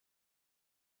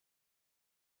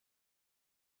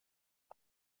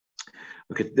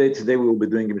Okay, today we will be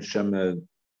doing Ibn Shem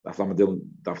Daf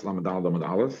Lamed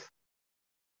Aleph,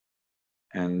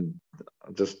 and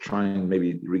I'll just try and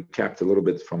maybe recap a little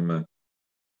bit from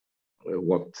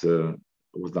what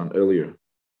was done earlier.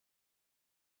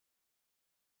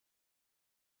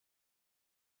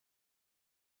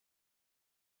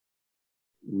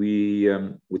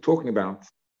 We're talking about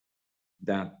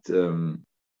that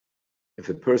if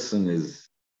a person is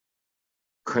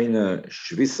kaina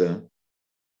shvisa,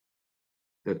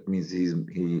 that means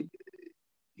he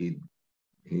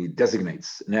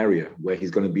designates an area where he's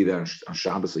going to be there on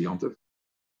Shabbos or Yom Tov,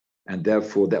 and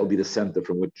therefore that will be the center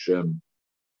from which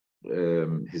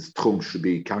his tchum should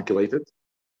be calculated.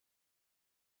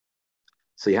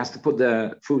 So he has to put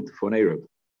the food for an Arab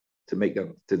to make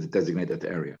that, to designate that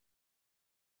area.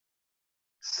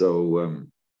 So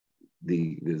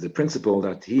the principle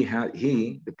that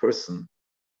the person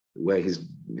where he's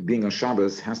being on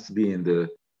Shabbos has to be in the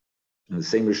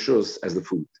same rishus as the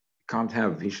food.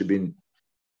 He should be in,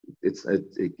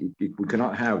 we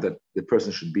cannot have that the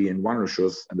person should be in one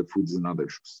rishus and the food is in another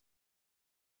rishus.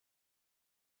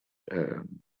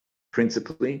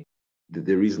 Principally,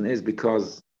 the reason is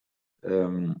because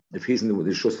if he's in the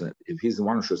rishus, if he's in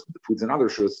one rishus, the food's in another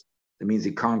rishus, that means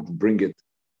he can't bring the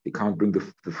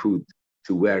food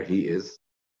to where he is.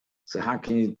 So how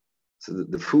can you? So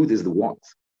the food is the what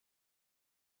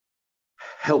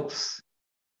helps,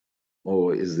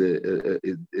 or is the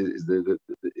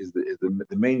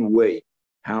main way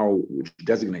which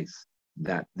designates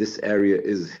that this area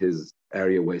is his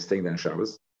area where he's staying there on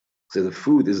Shabbos. So the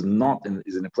food is in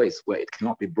a place where it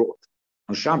cannot be brought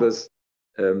on Shabbos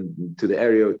to the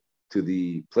area, to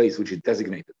the place which is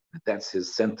designated. That's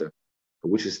his center for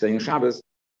which he's staying on Shabbos,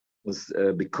 was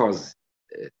because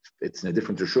it's in a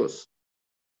different rishus.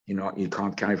 You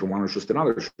can't carry from one rishus to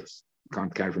another rishus. You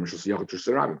can't carry from rishus yochid to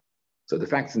rishus rabim. So the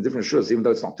fact it's in different rishus, even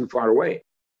though it's not too far away,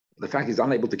 the fact he's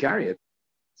unable to carry it,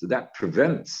 so that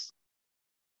prevents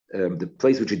the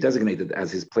place which he designated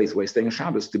as his place where he's staying on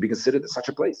Shabbos to be considered as such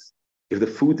a place. If the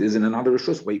food is in another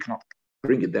rishus where you cannot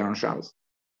bring it there on Shabbos.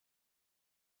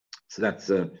 So that's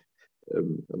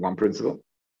one principle.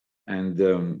 And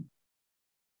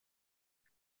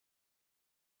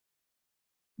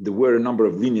there were a number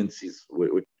of leniencies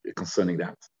concerning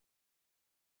that.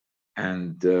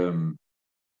 And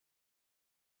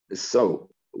so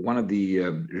one of the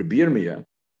Rabbi Yirmiyah,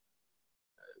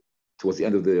 towards the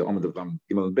end of the Amud of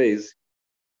Gimel and Beis,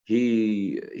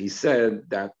 he said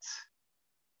that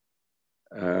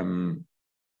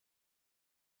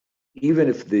even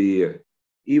if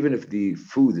the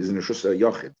food is in a Rishus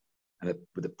Yochid, and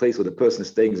the place where the person is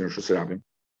staying is in Rishus Rabim,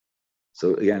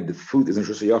 so again, the food is in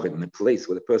Rishus Yochid, and the place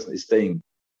where the person is staying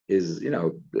is,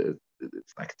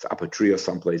 it's like it's up a tree or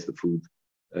someplace, the food,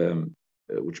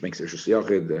 which makes it Rishus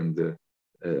Yochid, and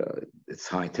it's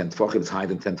high 10 tefachim, it's higher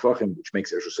than 10 tefachim, which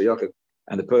makes it Rishus Yochid,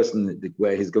 and the person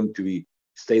where he's going to be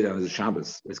stay there on the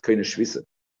Shabbos, his Koine Shvisa,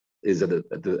 is at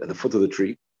the foot of the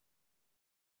tree.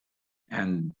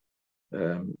 And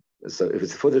so if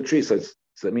it's the foot of the tree, so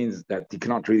that means that he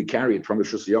cannot really carry it from the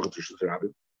Rishus Yochid to Rishus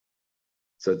Rabim.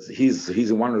 So he's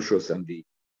in one rishus and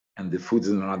the food's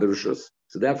in another rishus.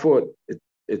 So therefore,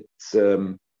 it's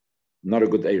not a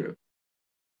good Erev.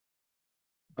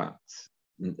 But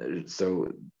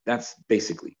so that's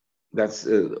basically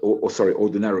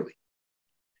ordinarily.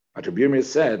 But Rabbi Yirmiyah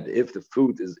said if the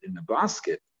food is in a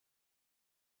basket,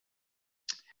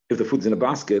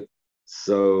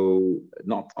 so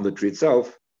not on the tree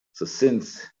itself. So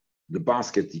since the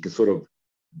basket you can sort of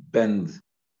bend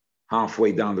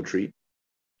halfway down the tree.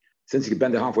 Since you can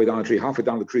bend it halfway down the tree,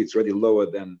 it's already lower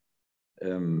than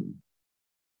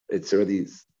it's already.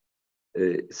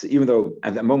 So even though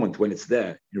at that moment when it's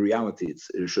there, in reality it's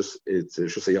Rishus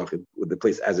Yochid with the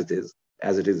place as it is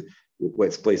where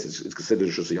its place is considered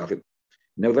Rishus Yochid.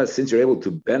 Nevertheless, since you're able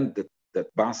to bend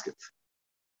that basket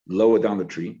lower down the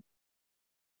tree,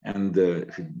 and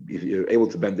if you're able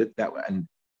to bend it that way, and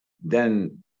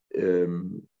then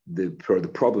the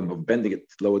problem of bending it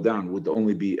lower down would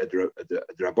only be a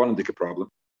Rabbanandika problem,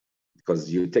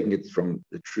 because you're taking it from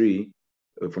the tree,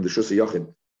 from the Rishus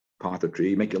Yochid part of the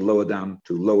tree, make it lower down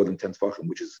to lower than 10 tefachim,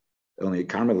 which is only a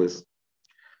Carmelis.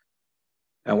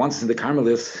 And once it's in the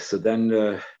Carmelis, so then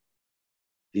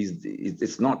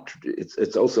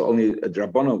it's also only a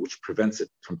Drabbana which prevents it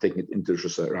from taking it into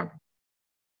Rishus Rabim.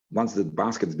 Once the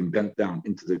basket has been bent down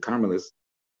into the Carmelis,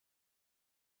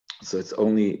 so it's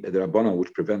only the Rabbana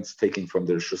which prevents taking from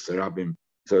the Rishus Rabim,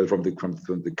 so from the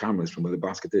Carmelis, from where the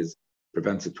basket is,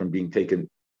 prevents it from being taken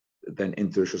then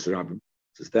into Rishus Rabim.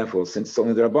 So therefore, since it's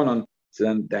only the Rabbanon, so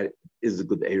then that is a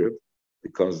good Erev,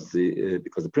 because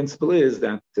the principle is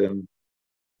that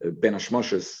Ben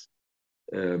Hashmoshes,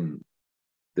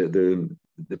 the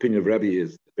opinion of Rebbe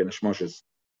is Ben Hashmoshes.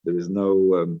 There is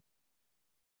no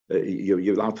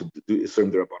you're allowed to do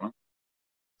Isrim D'Rabbanan.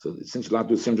 So since you're allowed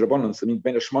to do Isrim D'Rabbanan, so it means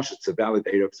Ben Hashmoshes is a valid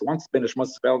Erev. So once Ben Hashmoshes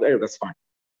is a valid Erev, that's fine.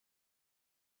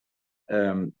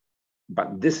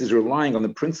 But this is relying on the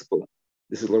principle.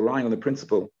 This is relying on the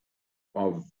principle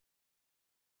of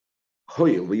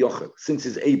Hoyel v'Yochel, since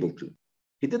he's able to.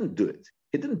 He didn't do it.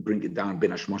 He didn't bring it down,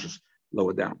 Ben Hashmoshes,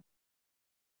 lower down.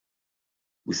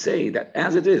 We say that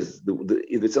as it is,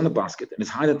 if it's on the basket and it's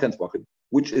higher than 10th bucket,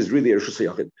 which is really a Rishus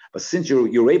HaYachid, but since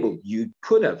you're able, you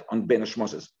could have on Ben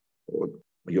Hashmoshes, or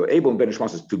you're able on Ben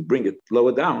Hashmoshes to bring it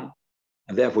lower down,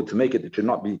 and therefore to make it, it should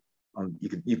not be,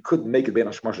 you could make it Ben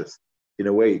Hashmoshes in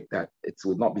a way that it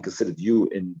would not be considered you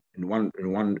in one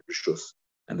Rishus,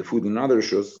 and the food in another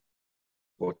Rishus,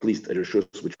 or at least a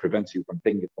Rishus which prevents you from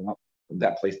taking it from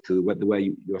that place to the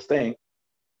way you're staying.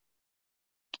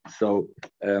 So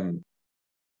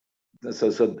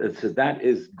that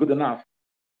is good enough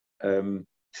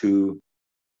to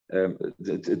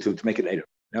make it later.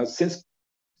 Now, since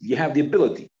you have the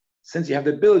ability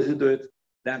to do it,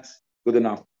 that's good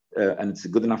enough, and it's a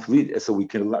good enough lead, so we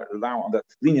can allow on that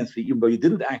leniency, even though you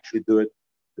didn't actually do it.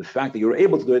 The fact that you're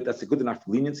able to do it, that's a good enough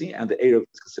leniency, and the Erev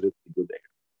is considered a good Erev.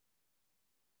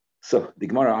 So the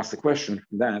Gemara asks the question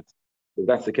that if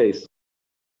that's the case,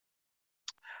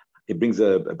 it brings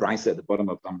a brisa at the bottom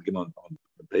of on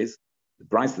the base. The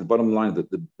brisa at the bottom line,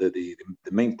 the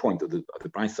main point of the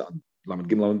brisa on Lamed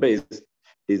Gimel on base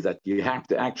is that you have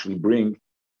to actually bring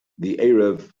the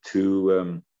Erev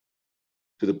to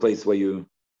the place where you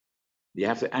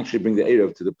have to actually bring the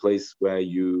Erev to the place where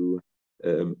you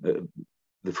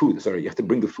the food. Sorry, you have to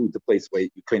bring the food to the place where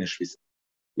you clean shvisa.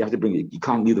 You have to bring it. You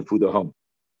can't leave the food at home.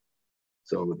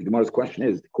 So the Gemara's question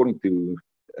is, according to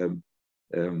Rav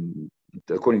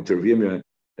Yirmiyah,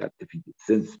 that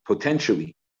since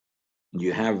potentially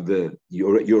you have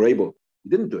you're able, you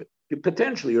didn't do it.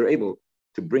 You're able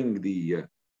to bring the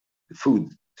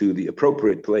food to the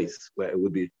appropriate place where it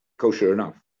would be kosher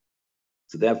enough.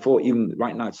 So therefore, even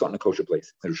right now, it's not in a kosher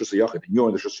place. It's in Rishus HaYachid, and you're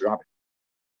in the Rishus HaRabbi.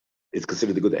 It's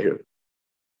considered a good Erev.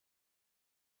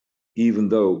 Even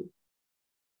though,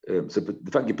 so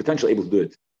the fact you're potentially able to do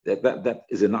it, that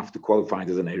is enough to qualify it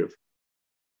as an Erev.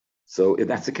 So if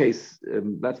that's the case,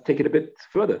 let's take it a bit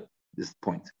further. This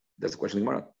point, that's the question of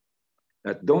Gemara.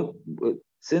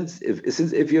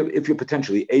 If you're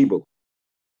potentially able,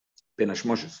 Ben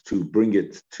Hashmoshes, to bring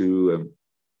it to,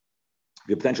 if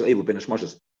you're potentially able, Ben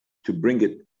Hashmoshes, to bring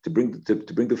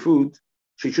the food,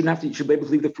 so you shouldn't have to. You should be able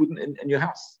to leave the food in your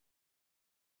house,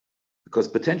 because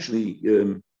potentially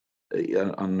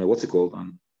on what's it called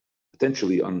on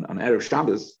Erev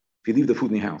Shabbos, if you leave the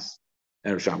food in your house,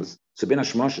 Erev Shabbos, so Ben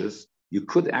Hashmoshes, you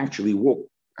could actually walk,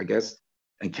 I guess,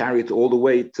 and carry it all the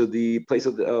way to the place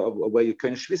of where you're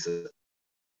kind of shvisa,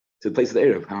 to the place of the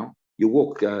Erev. How? You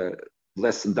walk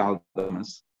less than Dal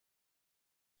Damas.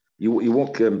 You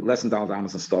walk less than Dal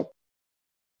Damas and stop,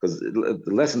 because the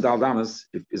less than Dal Damas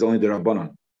is only the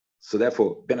Rabbanon. So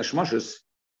therefore, Ben Hashmoshes,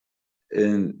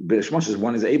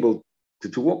 one is able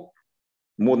to walk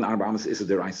more than Arba Amas is a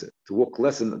deraisa. To walk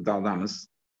less than Dal Damas,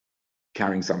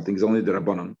 carrying something, is only the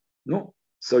Rabbanon. No.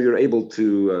 So you're able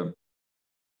to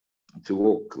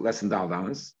walk less than Dal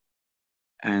Damas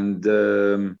and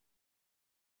bring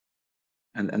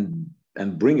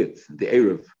it, the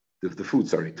Erev, the food,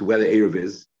 to where the Erev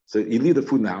is. So you leave the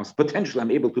food in the house. Potentially,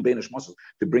 I'm able to be in a shmosel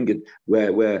to bring it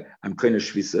where I'm kind of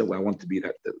shvisa, where I want to be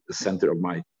the center of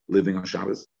my living on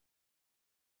Shabbos.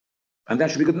 And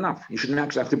that should be good enough. You shouldn't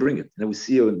actually have to bring it. And we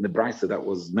see in the brisa that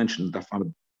was mentioned, that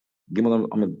on Gimel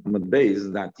on the base,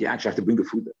 that you actually have to bring the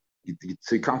food.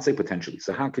 So you can't say potentially.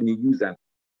 So how can you use that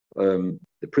the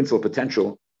principle of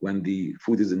potential when the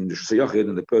food is in the Rishus HaYachid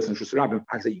and the person in Rishus HaRabbi?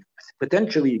 I say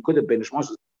potentially you could have been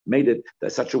made it in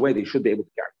such a way that you should be able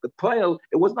to carry. The pile,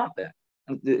 it was not there.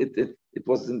 It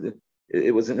was in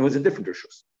different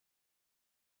rishus.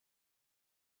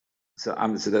 So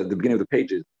at the beginning of the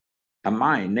pages,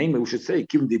 namely we should say,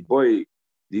 give the boy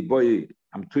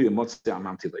I'm to your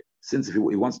since if he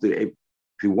wants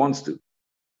to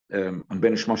on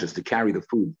Ben Hashmoshes to carry the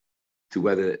food to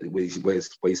where he's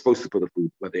supposed to put the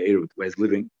food, where he's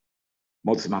living,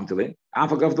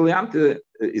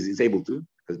 is able to,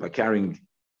 because by carrying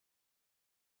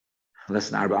less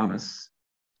than Arba Amas,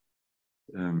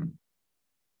 and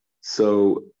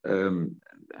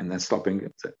then stopping.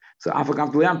 So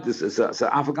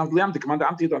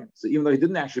even though he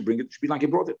didn't actually bring it, it should be like he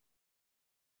brought it.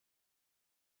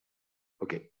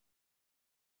 Okay.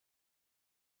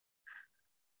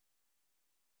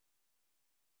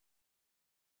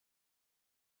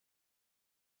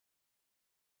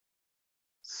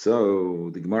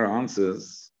 So the Gemara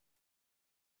answers,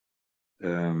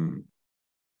 so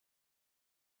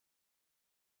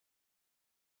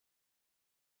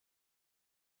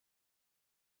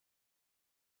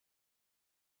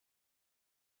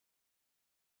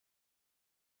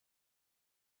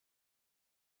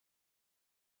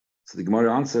the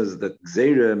Gemara answers that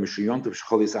Gzeira Mishuyontav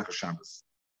Shechol Yisachar Shabbos.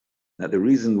 That the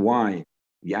reason why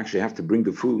we actually have to bring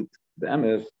the food, the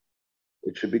emes,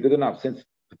 it should be good enough. Since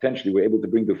potentially we're able to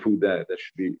bring the food there, that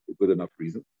should be a good enough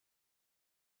reason.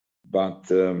 But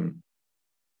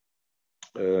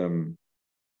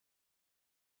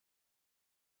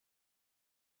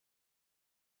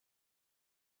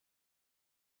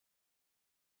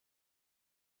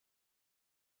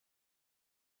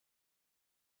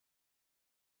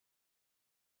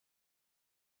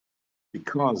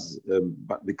because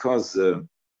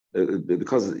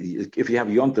if you have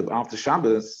Yontav after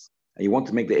Shabbos and you want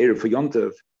to make the Erev for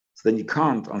Yontav, so then you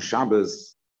can't on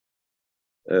Shabbos.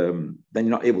 Then you're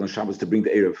not able on Shabbos to bring the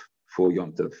Erev for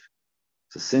Yontav.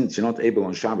 So since you're not able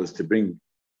on Shabbos to bring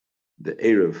the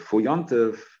Erev for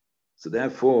Yontav, so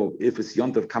therefore, if it's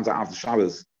Yontav comes out after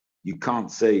Shabbos, you can't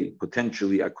say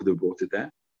potentially I could have brought it there.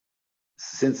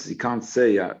 Since you can't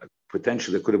say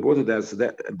potentially I could have brought it there, so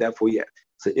therefore, yeah.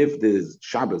 So if there's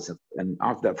Shabbos and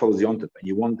after that follows Yontav, and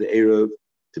you want the Erev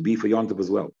to be for Yontav as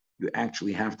well, you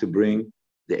actually have to bring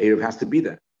the Erev has to be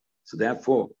there. So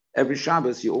therefore, every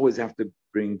Shabbos you always have to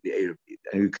bring the Erev,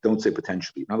 and you don't say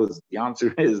potentially. In other words, the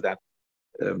answer is that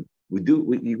we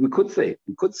could say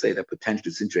that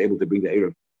potentially, since you're able to bring the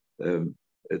Erev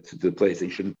to the place, you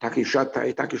shouldn't have you should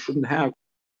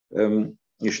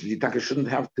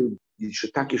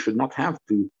not have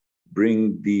to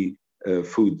bring the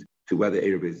food to where the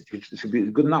Erev is. It should be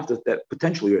good enough that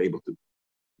potentially you're able to.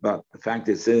 But the fact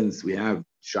is, since we have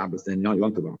Shabbos and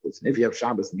Yontav afterwards, and if you have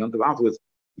Shabbos and Yontav afterwards,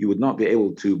 you would not be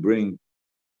able to bring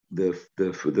the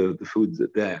food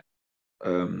there.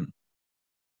 You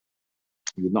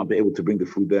would not be able to bring the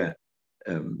food there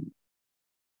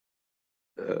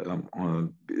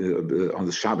on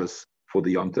the Shabbos for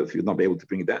the Yontav. You would not be able to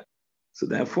bring it there. So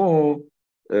therefore,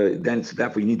 you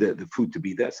need the food to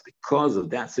be there. So because of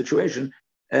that situation,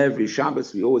 every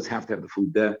Shabbos we always have to have the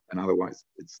food there, and otherwise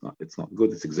it's not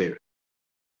good. It's exer.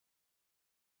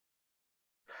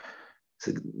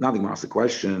 So now the Gemara asks the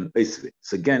question, basically.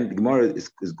 So again, the Gemara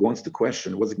wants the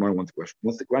question. What's the Gemara want to question?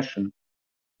 What's the question?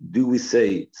 Do we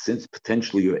say, since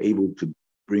potentially you're able to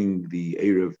bring the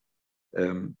Erev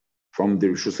from the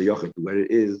Rishus HaYochid, where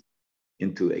it is,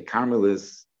 into a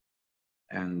Carmelis,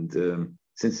 and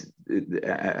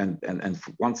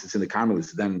once it's in the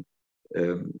Carmelis, then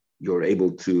you're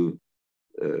able to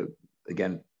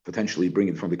again potentially bring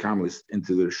it from the Carmelis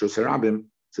into the Rishus HaRabim.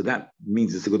 So that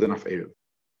means it's a good enough Erev.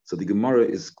 So the Gemara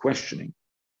is questioning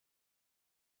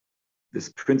this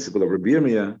principle of Rabbi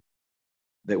Yirmiyah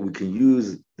that we can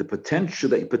use the potential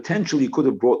that potentially could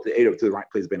have brought the Erev to the right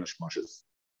place, Ben Hashmoshes,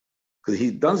 because he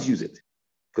does use it.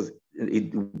 Because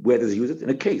where does he use it?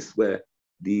 In a case where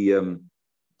the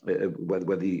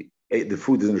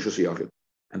food is in the Rishus HaYochid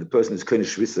and the person is Kohen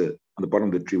Shvisa on the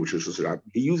bottom of the tree, which is Rishus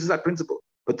HaRabim, he uses that principle.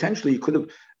 Potentially, he could have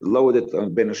lowered it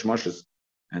on Ben Hashmoshes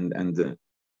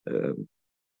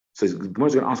so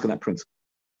Gemara's going to ask on that principle.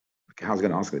 Okay, how's he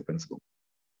going to ask on that principle?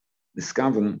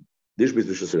 Niskaven Dishbis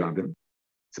Rishus HaRabim.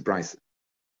 Surprise.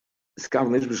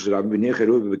 Niskaven Dishbis Rishus HaRabim v'nir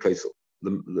cheruv v'kaisel.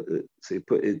 So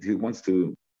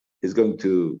he's going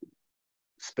to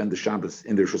spend the Shabbos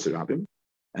in the Rishus HaRabim,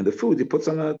 and the food he puts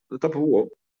on the top of a wall.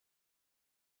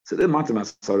 So then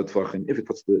Matamas Sarat Tvachim, if he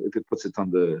puts it on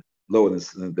the lower than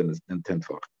 10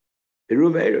 Tvach.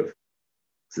 Eruv Erev.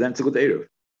 So then it's a good Erev.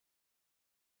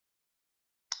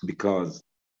 Because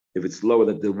if it's lower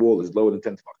than the wall is lower than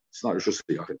 10 Tvach, it's not Rishus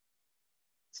HaYochid.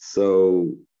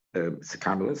 So it's a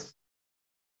Carmelis.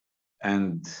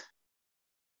 And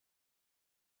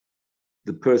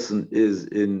the person is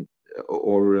in,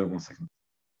 or 1 second.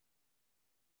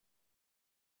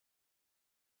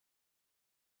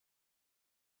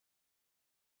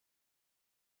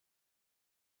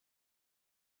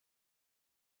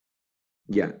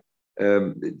 Yeah.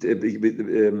 So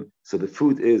the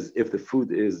food is, if the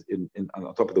food is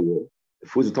on top of the wall, the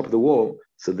food is on top of the wall,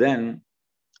 so then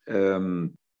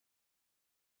the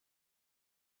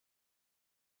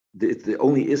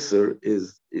only isser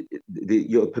is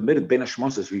you're permitted ben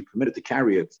hashmoshes, you're permitted to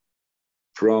carry it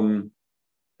from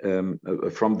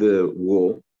the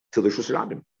wall to the Rishus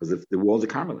HaRabim, because if the walls are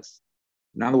Carmelis.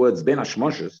 In other words, ben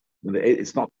hashmoshes,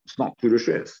 it's not to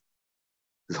Rishus.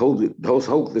 This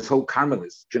whole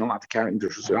Carmelis, you're not allowed to carry into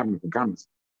Rishus HaRabim from Carmelis.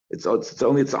 It's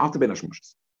after ben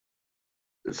hashmoshes.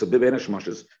 So ben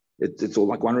hashmoshes, it's all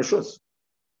like one Rishus.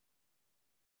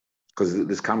 because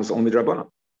this comes only Drabbana.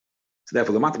 So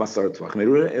therefore, the Mat Masar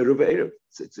Tvachim Eruv Erev.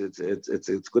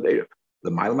 It's good Erev.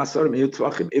 The Mile Masar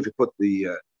Tvachim. If you put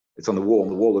it's on the wall,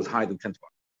 and the wall is higher than 10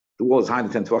 Tvachim. The wall is higher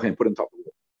than 10 Tvachim, and put it on top of the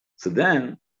wall. So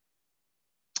then,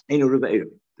 Ein Eruv Erev.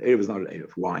 The Erev is not an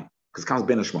Erev. Why? Because it comes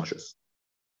Ben Hashmoshes.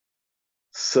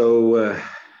 So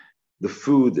the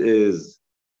food is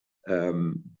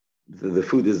the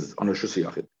food is on a Rosh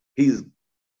Yachid. He's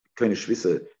kind of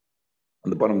shvisa on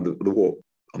the bottom of the wall,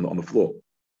 on the floor.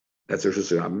 That's Rosh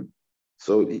Hashanah.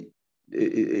 So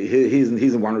he's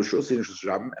in one Rosh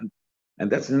Hashanah, and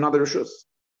that's in another Rosh. So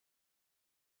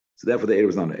therefore, the Erev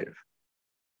is not an Erev.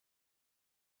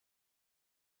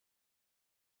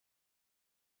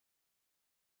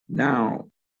 Now,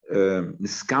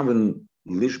 Niskaven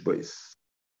Lishbois,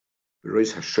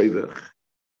 Bereish HaShevach,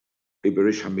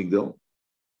 Bereish HaMigdal.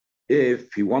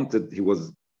 If he wanted, he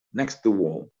was next to the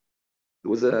wall. There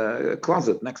was a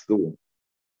closet next to the wall.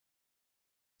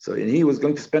 So, and he was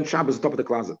going to spend Shabbos on top of the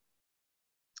closet.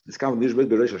 Niskaven Lishbois,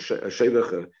 Bereish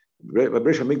HaShevach,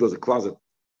 Bereish HaMigdal is a closet,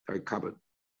 a cupboard.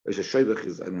 Bereish HaShevach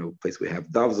is, I don't know, a place where we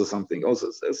have doves or something.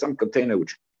 Also, some container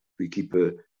which we keep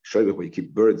Shevach, where you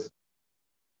keep birds.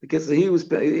 Because he was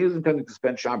intending to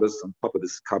spend Shabbos on top of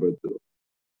this cupboard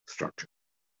structure.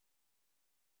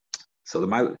 So he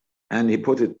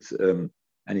put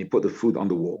the food on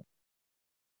the wall.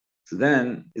 So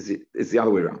then it's the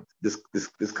other way around. This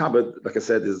cupboard, like I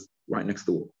said, is right next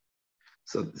to the wall.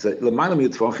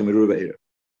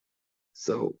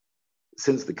 So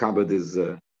since the cupboard is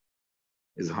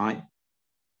high,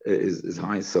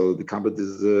 so the cupboard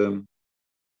is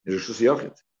Rosh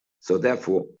Yachid. So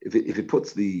therefore, if he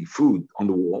puts the food on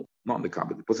the wall, not on the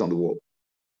cupboard, he puts it on the wall,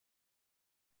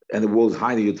 and the wall is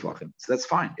higher than Yudvachim, so that's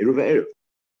fine. Eruv Erev,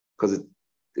 because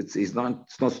it's not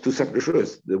two separate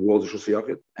rishus. The wall is Rosh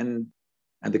Yachid, and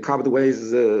the cupboard the way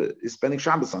is spending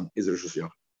Shabbos on is Rosh Yachid.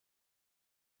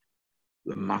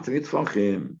 The Matan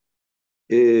Yudvachim,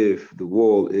 if the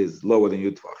wall is lower than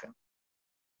Yudvachim,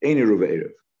 ain't Eruv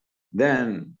Erev,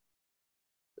 then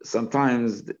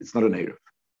sometimes it's not an Erev.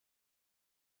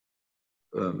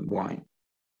 Why?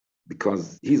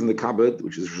 Because he's in the cupboard,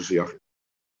 which is Rosh Yachid.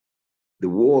 The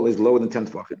wall is lower than 10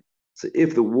 Tvachim. So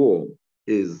if the wall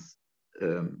is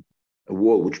a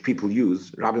wall which people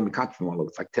use, Rabbi Mekatrim,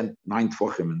 it's like 9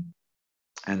 Tvachim,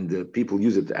 and people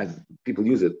use it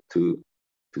to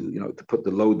put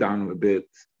the load down a bit.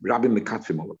 Rabbi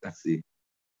Mekatrim, that's the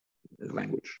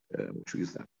language which we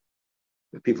use that.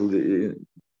 The people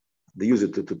they use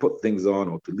it to put things on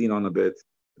or to lean on a bit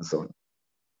and so on.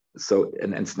 So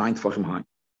and it's 9 Tvachim high.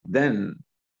 Then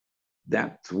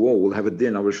that wall will have a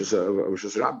din of Rosh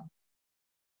Hashanah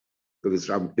if it's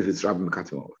Rabbi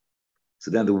Mekatim.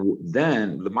 So then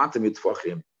the Matam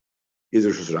Tvachim is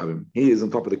Rosh Hashanah. He is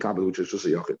on top of the cupboard, which is Rosh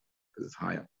Yachid, because it's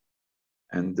higher.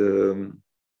 And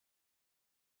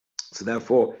so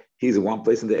therefore he's in one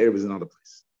place and the Erev is in another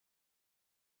place.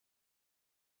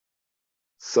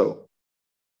 So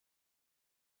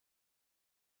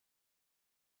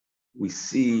we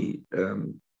see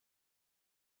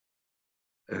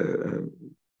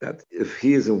that if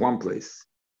he is in one place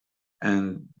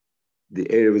and the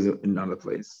Erev is in another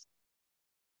place,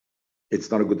 it's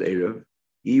not a good Erev,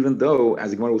 even though,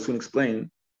 as the Gemara will soon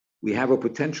explain, we have a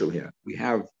potential here. We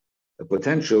have a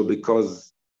potential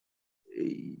because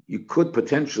you could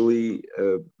potentially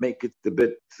make it a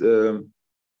bit, there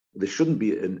shouldn't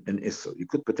be an Issur. You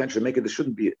could potentially make it, there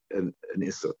shouldn't be an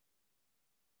Issur.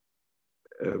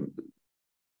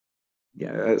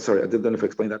 Sorry, I didn't know if I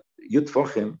explained that.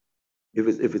 Yudvachim, if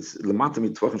it's Lamatam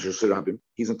Yudvachim Shesharabim,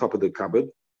 he's on top of the cupboard.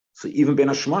 So even Ben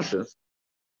Hashmoshes,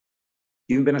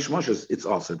 it's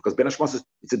awesome because Ben Hashmoshes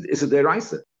it's a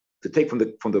deraisa to take from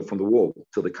the wall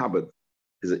to the cupboard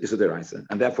is a deraisa,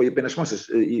 and therefore Ben Hashmoshes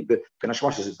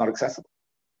is not accessible.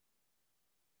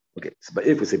 Okay, so, but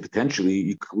if we say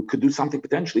potentially, we could do something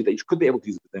potentially that you could be able to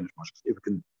use Ben Hashmoshes if we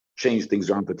can change things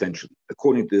around potentially,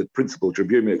 according to the principle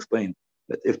Rabbi Yirmiyah explained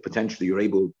that if potentially you're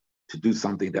able to do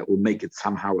something that will make it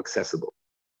somehow accessible.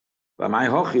 But my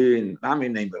we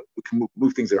can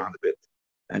move things around a bit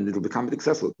and it'll become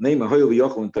accessible. You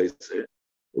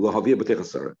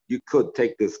could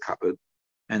take this cupboard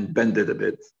and bend it a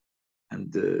bit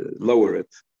and lower it.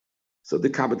 So the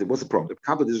cupboard, what's the problem? The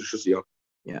cupboard is just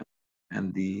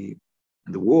and the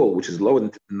wall, which is lower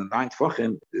than the 9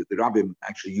 Tvachim, the rabbim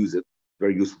actually use it,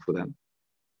 very useful for them.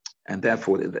 And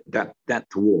therefore that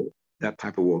wall, that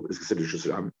type of wall is considered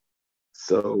Shusram.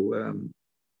 So,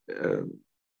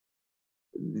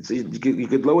 so you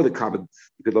could lower the cupboard.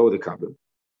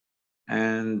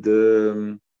 And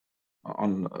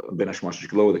on Ben Hashmoshes, you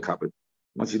could lower the cupboard.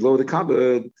 Once you lower the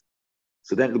cupboard,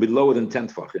 So then it'll be lower than 10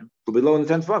 tefachim. It'll be lower than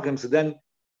 10 tefachim. So then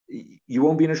you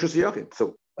won't be in a Rishus Yochid.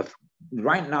 So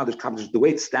right now, the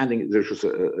way it's standing is a Rishus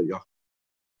Yochid.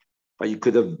 But you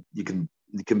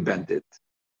can bend it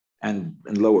and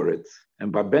lower it.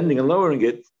 And by bending and lowering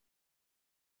it,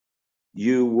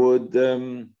 you would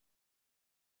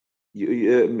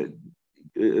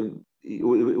it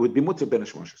would be mutter ben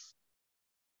hashmoshes,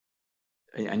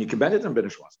 and you can bend it on ben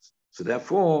hashmoshes. So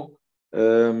therefore,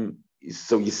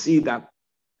 so you see that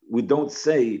we don't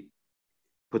say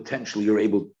potentially you're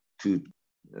able to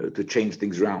change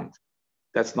things around.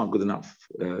 That's not good enough.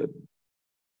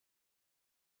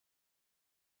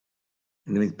 And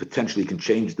then potentially you can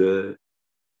change the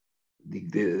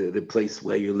place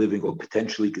where you're living, or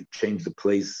potentially could change the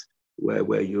place where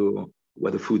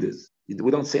the food is.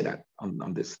 We don't say that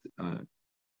on this.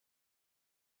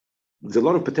 There's a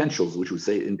lot of potentials which we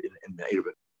say in the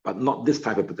Arabic, but not this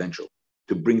type of potential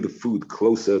to bring the food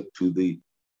closer to the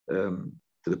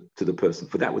person.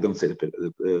 For that we don't say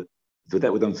for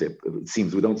that we don't say. It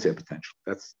seems we don't say a potential.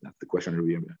 That's the question of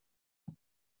Rivim.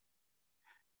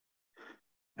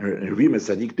 And Rivim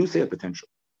said you do say a potential.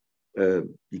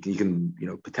 You can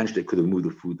potentially could have moved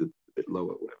the food a bit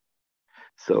lower, whatever.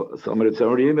 So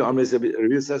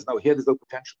Rivim says no, here there's no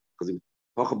potential because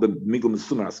we're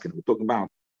talking about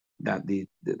that the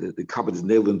cupboard is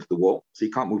nailed into the wall, so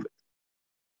you can't move it.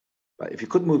 But if you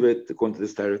could move it according to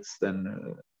this teretz,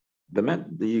 then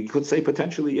you could say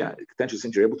potentially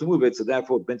since you're able to move it, so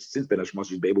therefore since Ben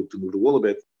Hashmosh you'd be able to move the wall a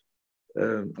bit,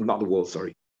 not the wall,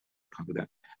 sorry, can't do that.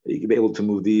 You could be able to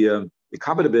move the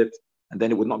cupboard a bit, and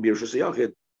then it would not be a Rishus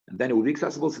Yochid, and then it would be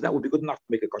accessible, so that would be good enough to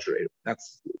make a kosher Erev.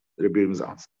 That's the Rebbeim's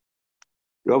answer.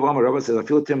 Rabbi says, I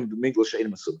feel Tim Migdal Shein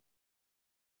Masum.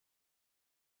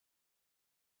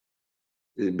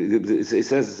 It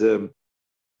says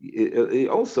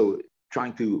also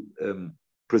trying to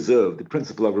preserve the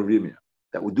principle of Rivimia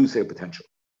that we do say a potential.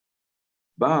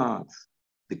 But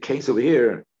the case over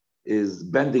here is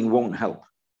bending won't help.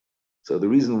 So the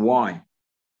reason why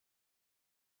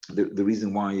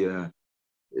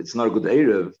it's not a good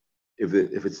Erev if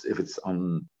it's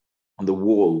on the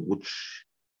wall, which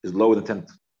is lower than 10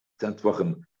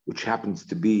 tvachim, which happens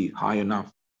to be high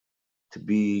enough to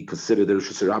be considered the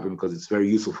Rishus Rabbim because it's very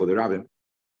useful for the Rabbim.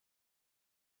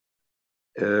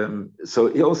 So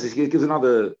he gives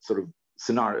another sort of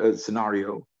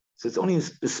scenario. So it's only a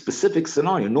specific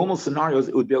scenario. Normal scenarios,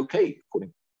 it would be okay.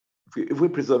 If we're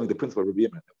preserving the principle of Rabbi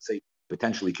Yemen, say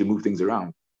potentially can move things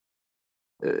around.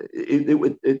 So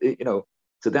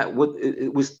that what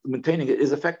it was maintaining it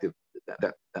is effective.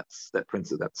 That's that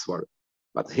principle. That's smart.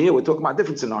 But here we're talking about a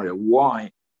different scenario.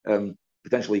 Why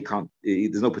potentially can't?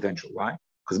 There's no potential. Why?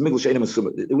 Because Migdal Shein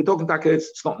Masum. We're talking that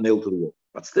it's not nailed to the wall,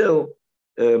 but still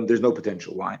there's no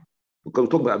potential. Why? Because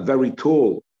we're talking about a very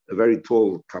tall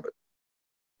cupboard.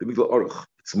 The Migdal Aruch.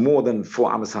 It's more than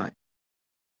 4 amas high.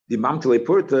 The Mamtile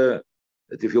Porta,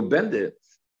 that if you bend it,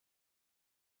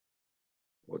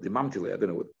 or the Mamtile, I don't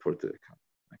know what Porta.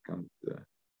 I can't.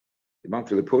 The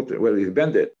Mamtile Porta, where you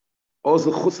bend it,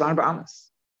 also Chutz Arba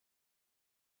Amas.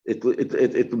 It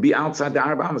will be outside the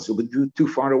Arba Amas. It will be too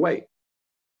far away.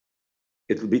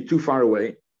 It will be too far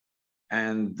away,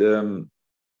 and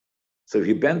so if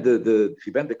you bend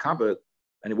the cupboard,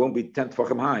 and it won't be 10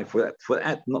 tefachim high. For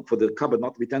the cupboard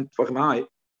not to be 10 tefachim high,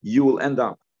 you will end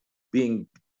up being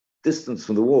distance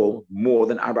from the wall more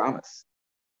than Arba Amas.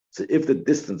 So if the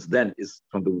distance then is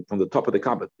from the top of the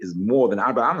cupboard is more than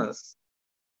Arba Amas,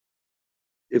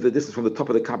 if the distance from the top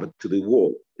of the cupboard to the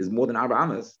wall is more than Arba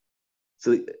Amas,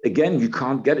 so again you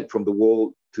can't get it from the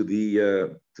wall to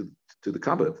the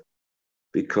cupboard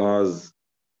because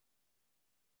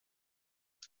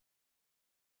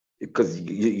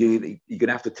you're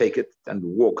gonna have to take it and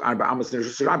walk Arba Amas in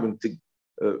Rishus Rabbim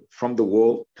from the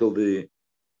wall till the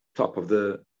top of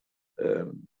to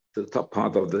the top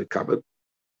part of the cupboard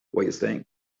where you're staying,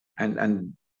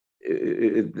 and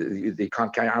they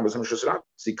can't carry Arba Amas in Rishus Rabbim,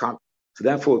 so you can't. So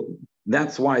therefore,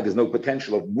 that's why there's no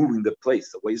potential of moving the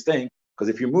place where you're staying, because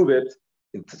if you move it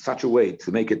in such a way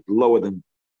to make it lower than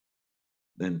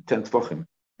 10 tefachim,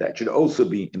 that should also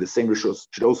be in the same rishus,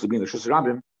 should also be in the Rishus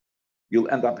Rabbim, you'll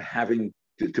end up having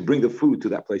to bring the food to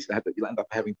that place. You'll end up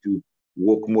having to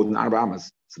walk more than Arba Amas,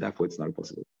 so therefore it's not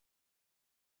possible.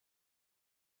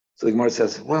 So the Gemara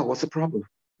says, well, what's the problem?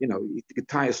 You could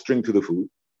tie a string to the food,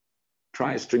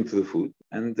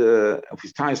 and if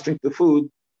you tie a string to the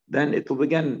food, then it'll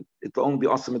only be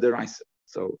awesome at the rice.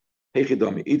 So, if he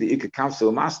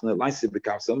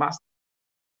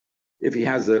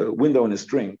has a window in a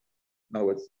string, no,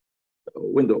 it's a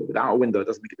window. Without a window, it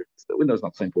doesn't make a difference. The window is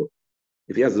not so important.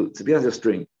 If he has a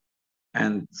string,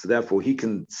 and so therefore he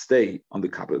can stay on the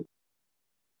cupboard,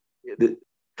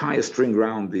 tie a string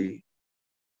around the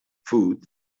food,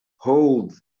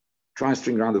 try a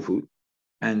string around the food,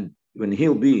 and when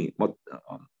he'll be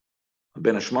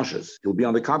Ben Hashmoshes, he'll be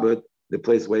on the cupboard, the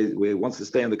place where he wants to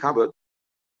stay on the cupboard.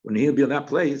 When he'll be on that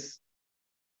place,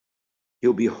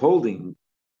 he'll be holding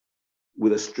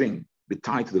with a string, be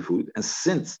tied to the food. And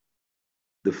since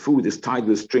the food is tied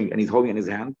with a string and he's holding it in his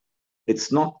hand,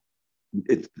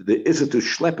 the issue to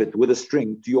schlep it with a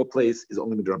string to your place is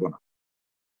only midrabana.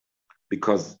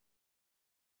 Because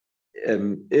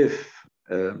if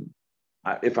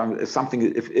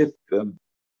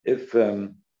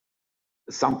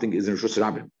something is in Rishus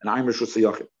Rabbim and I'm Rishus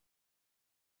Yochid,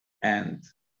 and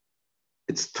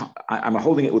I'm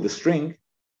holding it with a string.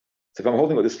 So if I'm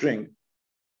holding it with a string,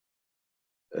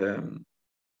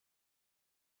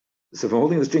 so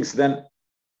then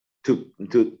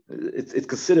it's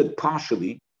considered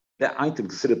partially, that item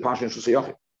considered partially in Rishus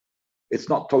Yochid. It's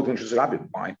not totally in Rishus Rabbim.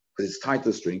 Why? Because it's tied to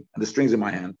the string and the string's in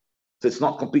my hand, so it's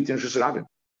not completely in Rishus Rabbim.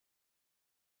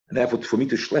 And therefore, for me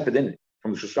to schlep it in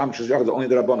from the Rishus Rabbim, Rishus Yochid is only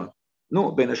the Rabbana.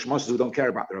 No, Ben Hashmoshes who don't care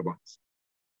about the Rabbanas.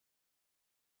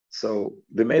 So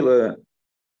the Mela,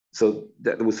 so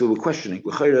we're questioning.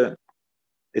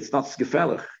 It's not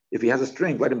gefährlich. If he has a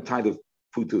string, let him tie the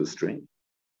food to a string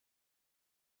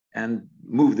and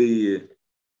move the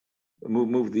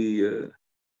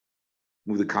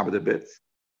cupboard a bit.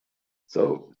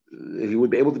 So he would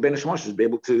be able to Ben Hashmoshes, be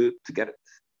able to get it.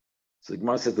 So the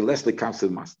Gemara says the less the comes to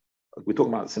the master. We're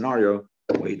talking about a scenario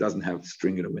where he doesn't have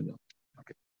string in a window.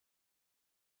 Okay.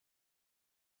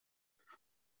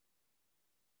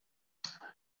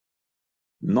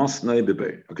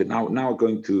 Okay, now we're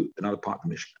going to another part of the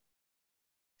Mishnah.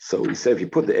 So he said if you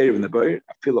put the Erev in the Beir,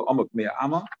 I feel a Omak Mea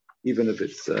Amma, even if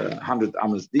it's 100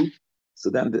 Ammas deep, so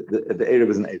then the Erev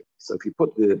is an Erev. So if you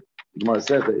put the Gemara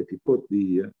says that if you put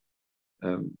the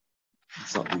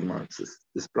it's not the Gemara, it's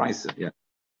this price, yeah.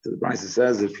 So the price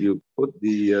says if you put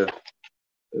the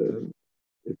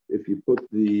if you put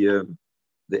the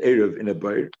Erev in a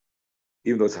Beir,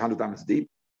 even though it's 100 Ammas deep,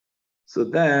 so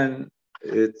then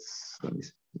it's, let me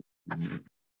see.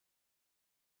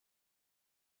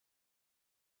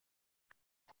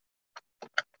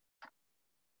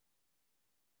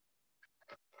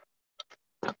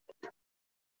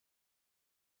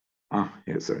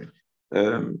 Yeah, sorry.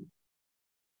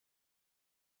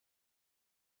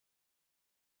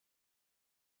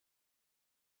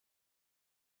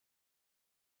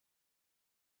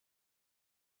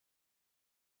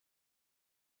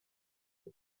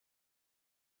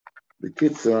 The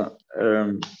kids are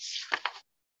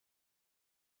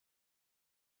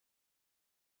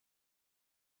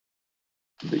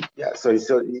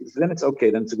so then it's okay.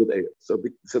 Then it's a good area. So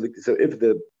if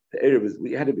the area was,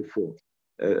 we had it before.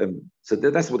 So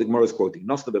that's what the Gemara is quoting.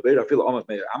 It's a good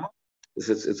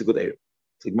area.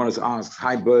 So the Gemara asks,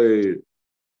 "Hi, boy,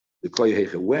 the Koy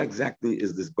Heche. Where exactly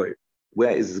is this boy?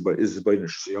 Where is this boy? Is this boy in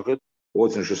Rishus Yochid or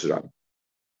it's in Rishus Rabbim?"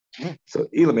 So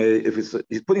if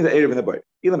he's putting the area in the boy,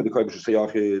 if the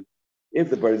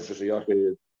boy is Rishus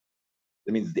Yochid,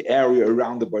 that means the area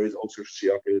around the boy is also Rishus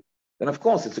Yochid. Then of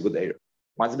course it's a good area.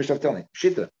 Why is the Mishnah telling?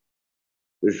 Pshita.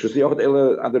 The Rishus Yochid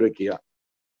ele adarakia.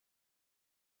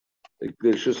 The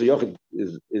Rishus Yochid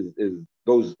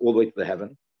goes all the way to the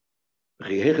heaven.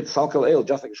 Just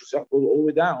like Rishus Yochid goes all the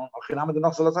way down.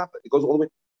 It goes all the way.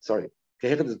 Sorry.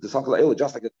 The Salkal El,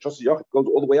 just like Rishus Yochid goes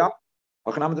all the way up.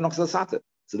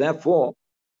 So therefore,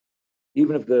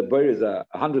 even if the boy is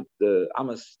 100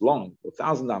 amas long, or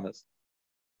 1,000 amas,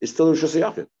 it's still Rishus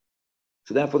Yochid.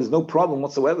 So therefore, there's no problem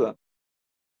whatsoever.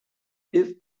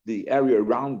 If the area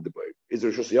around the boy is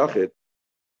Rishus Yochid,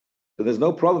 so there's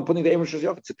no problem putting the area in Rishus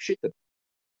Yochid. It's a pshita.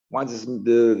 Why does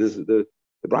the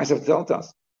Bryce have to tell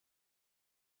us?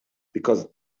 Because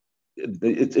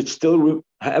it's still,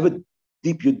 however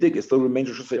deep you dig, it still remains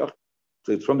Rishus Yochid.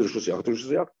 So it's from the Rishus Yochid to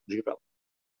Rishus Yochid.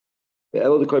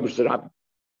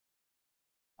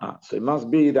 So it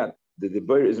must be that the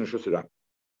boy is in Rishus Rabbim.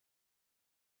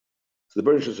 So the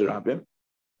boy is Rishus Rabbim,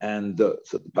 and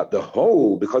but the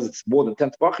whole, because it's more than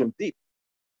 10 tvachim deep,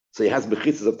 so he has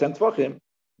mechitzas of 10 tvachim.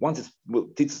 Once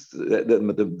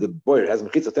the boy has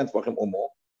mechitzas of 10 tvachim or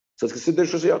more, so it's considered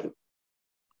Rishus Yochid.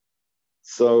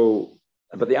 So,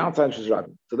 but the outside is Rishus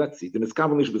Rabbim. So let's see. The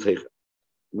miskaven lish b'teicha.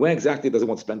 Where exactly does he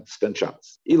want to spend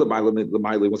Shabbos? Either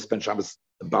Lamaila wants to spend Shabbos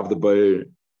above the boy,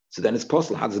 so then it's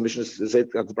possible. How does the mission say?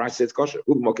 How the Bryce says it's kosher?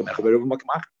 So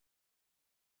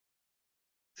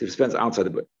if he spends outside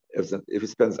the boy, if he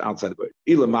spends outside the boy,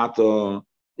 Ilamato,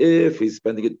 if he's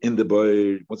spending it in the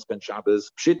boy, wants to spend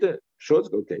Shabbos, pshita, sure, it's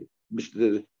okay.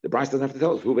 The Bryce doesn't have to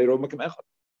tell us.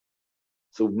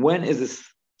 So when is this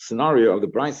scenario of the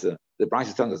Brisa? The Brisa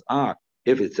is telling us,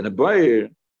 if it's in a boyer,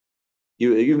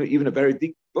 even a very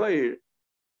deep boyer,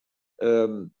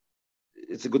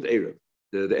 it's a good Erev.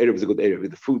 The Erev is a good Erev.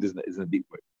 The food is in a deep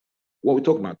boyer. What we're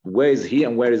talking about? Where is he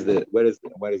and where is the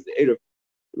Erev?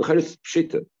 It's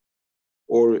pshita,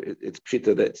 or it's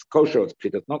pshita that's kosher, it's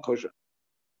pshita that's not kosher.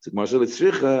 So Marshal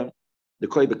Tzricha, the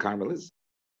Koi Bekarmel is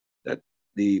that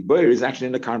the boyer is actually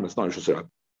in the Karmel, it's not Rosh Hashanah.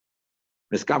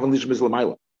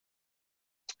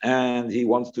 And he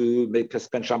wants to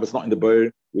spend Shabbos not in the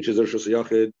boyer, which is Rosh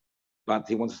Hashanah, but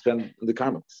he wants to spend in the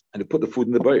Karmels and to put the food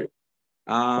in the boyer.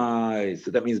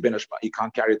 So that means Ben Ashma, he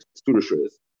can't carry it to Rosh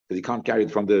because he can't carry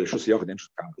it from the Rosh Hashanah into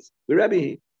Karmels. The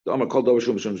Rebbe, the Omer called over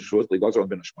Shum Shus, they goes around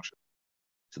Ben Ashma.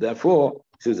 So therefore,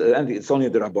 he says, and it's only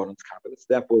the Rabbanon's Karmels.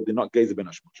 Therefore, they're not gaze Ben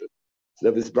Ashma. So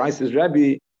that this price is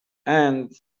Rebbe,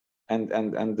 and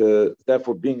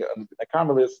therefore being a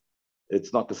Karmelis,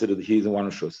 it's not considered that he's in one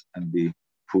Rishus and the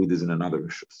food is in another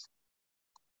Rishus.